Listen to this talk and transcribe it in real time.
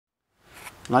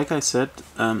Like I said,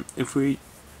 if we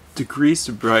decrease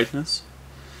the brightness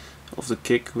of the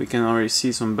kick, we can already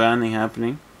see some banding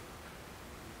happening,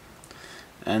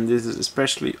 and this is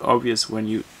especially obvious when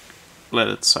you let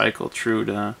it cycle through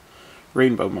the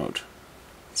rainbow mode.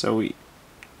 So we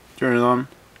turn it on,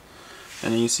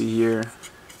 and you see here,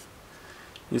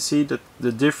 you see that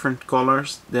the different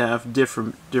colors, they have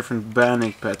different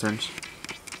banding patterns,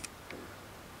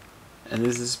 and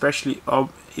this is especially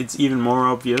it's even more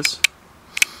obvious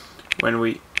when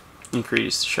we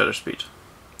increase shutter speed.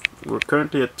 We're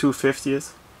currently at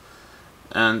 2/50th,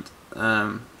 and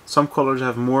some colors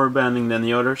have more banding than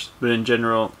the others, but in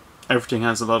general everything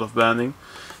has a lot of banding.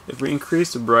 If we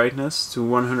increase the brightness to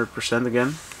 100%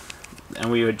 again, and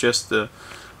we adjust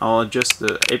I'll adjust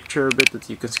the aperture a bit that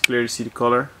you can clearly see the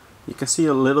color. You can see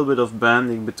a little bit of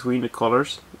banding between the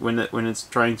colors when it's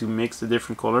trying to mix the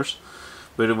different colors,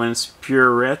 but when it's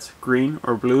pure red, green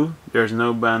or blue, there's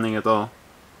no banding at all.